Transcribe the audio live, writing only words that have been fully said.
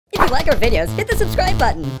like our videos, hit the subscribe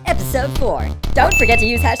button. Episode 4. Don't forget to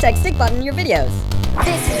use hashtag Stikbot in your videos.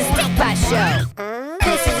 This is a Stikbot Show.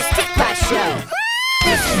 This is a Stikbot Show.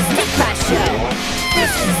 This is a Stikbot Show.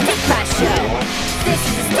 This is a Stikbot Show. This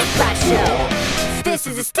is a Stikbot Show. This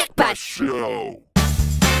is a Stikbot Show.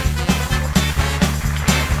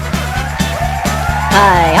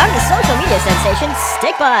 Hi, I'm the social media sensation,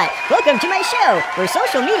 Stikbot. Welcome to my show, where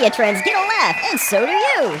social media trends get a laugh, and so do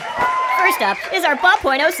you. First up is our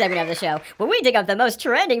Pop.0 segment of the show, where we dig up the most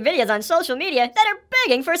trending videos on social media that are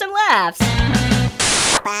begging for some laughs.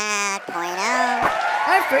 Pop.0.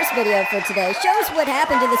 Our first video for today shows what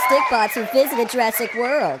happened to the Stikbots who visited Jurassic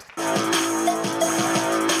World.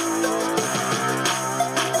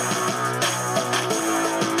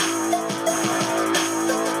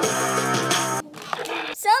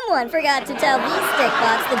 Someone forgot to tell these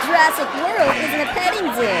Stikbots the Jurassic World isn't a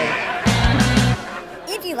petting zoo.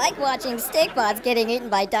 If you like watching Stikbots getting eaten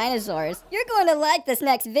by dinosaurs, you're going to like this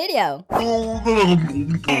next video. Looks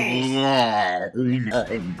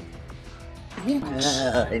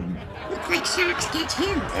like sharks get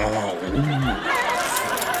you.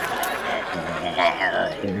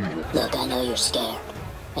 Look, I know you're scared,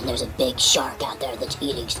 and there's a big shark out there that's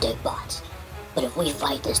eating Stikbots. But if we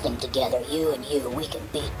fight this thing together, you and you, we can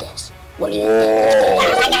beat this. What do you think?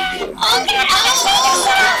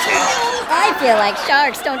 I feel like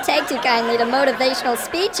sharks don't take too kindly to motivational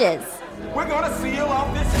speeches. We're gonna seal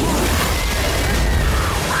off this.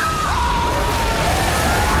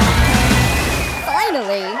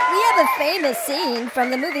 Finally, we have a famous scene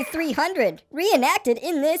from the movie 300, reenacted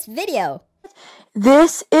in this video.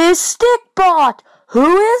 This is Stikbot.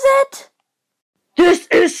 Who is it? This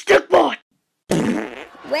is Stikbot.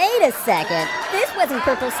 Wait a second. This wasn't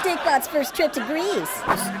Purple Stikbot's first trip to Greece.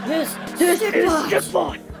 This is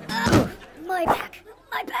Stikbot. Oh, my back.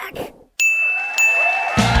 My back.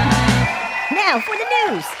 Now for the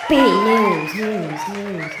news.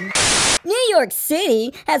 News. New York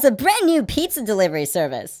City has a brand new pizza delivery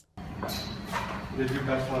service. Live your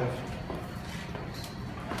best life.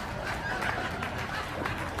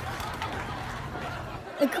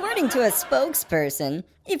 According to a spokesperson,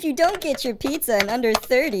 if you don't get your pizza in under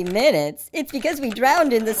 30 minutes, it's because we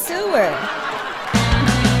drowned in the sewer.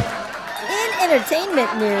 In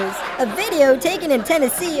entertainment news, a video taken in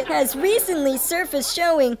Tennessee has recently surfaced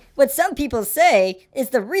showing what some people say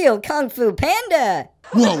is the real Kung Fu Panda.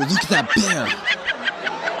 Whoa, look at that bear!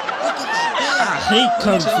 I hate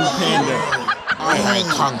Kung Fu Panda. I hate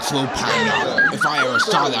Kung Fu Panda. If I ever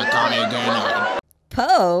saw that guy again, I'd...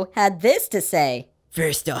 Poe had this to say.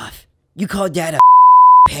 First off, you called that a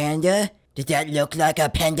panda? Does that look like a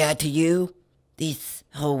panda to you? This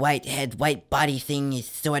whole white head, white body thing is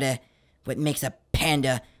sorta what makes a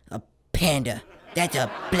panda a panda. That's a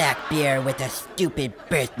black bear with a stupid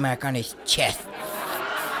birthmark on his chest.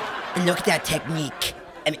 And look at that technique.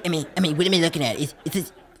 I mean, what am I looking at? Is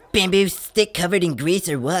this bamboo stick covered in grease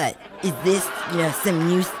or what? Is this, some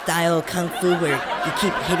new style kung fu where you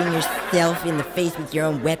keep hitting yourself in the face with your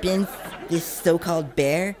own weapons? This so-called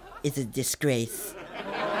bear is a disgrace.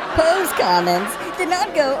 Poe's comments did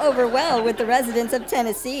not go over well with the residents of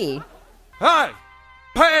Tennessee. Hey,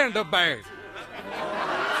 panda bears!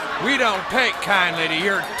 We don't take kindly to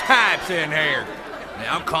your types in here.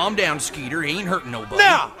 Now calm down, Skeeter. He ain't hurting nobody.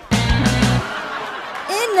 Now!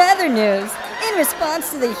 In other news, in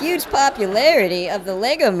response to the huge popularity of the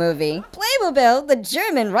Lego movie, Playmobil, the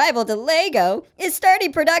German rival to Lego, is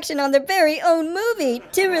starting production on their very own movie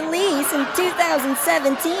to release in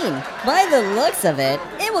 2017. By the looks of it,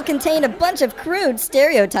 it will contain a bunch of crude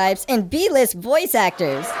stereotypes and B-list voice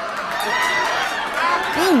actors.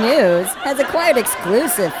 B News has acquired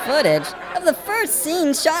exclusive footage of the first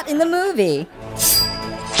scene shot in the movie.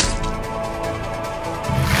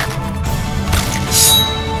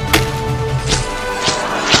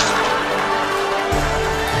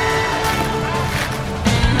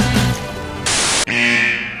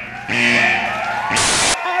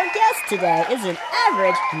 Today is an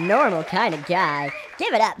average, normal kind of guy.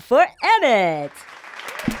 Give it up for Emmet!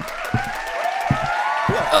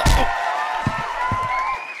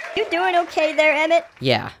 You doing okay there, Emmet?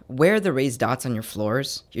 Yeah, where are the raised dots on your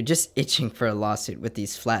floors? You're just itching for a lawsuit with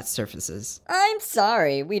these flat surfaces. I'm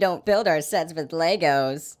sorry, we don't build our sets with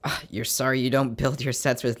Legos. You're sorry you don't build your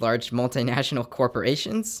sets with large multinational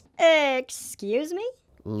corporations? Excuse me?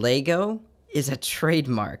 Lego is a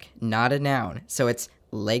trademark, not a noun, so it's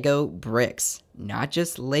Lego bricks, not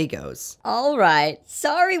just Legos. Alright,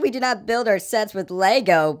 sorry we do not build our sets with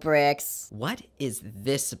Lego bricks. What is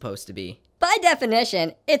this supposed to be? By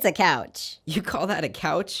definition, it's a couch. You call that a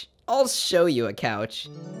couch? I'll show you a couch.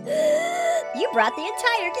 You brought the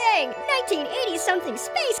entire gang! 1980-something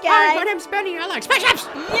space guy! Hi, my name's Benny. I like spaceships!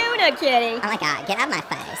 Unikitty! Oh my god, get out of my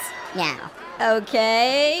face. Now.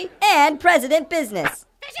 Okay. And President Business.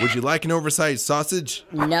 Would you like an oversized sausage?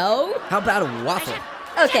 No? How about a waffle?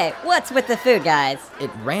 Okay, what's with the food, guys? It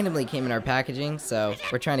randomly came in our packaging, so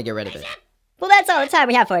we're trying to get rid of it. Well, that's all the time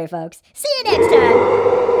we have for you, folks. See you next time!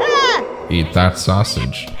 Ah! Eat that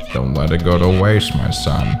sausage. Don't let it go to waste, my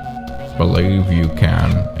son. Believe you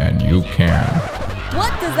can, and you can.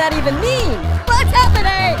 What does that even mean? What's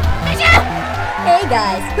happening? Hey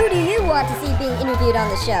guys, who do you want to see being interviewed on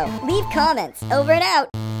the show? Leave comments. Over and out.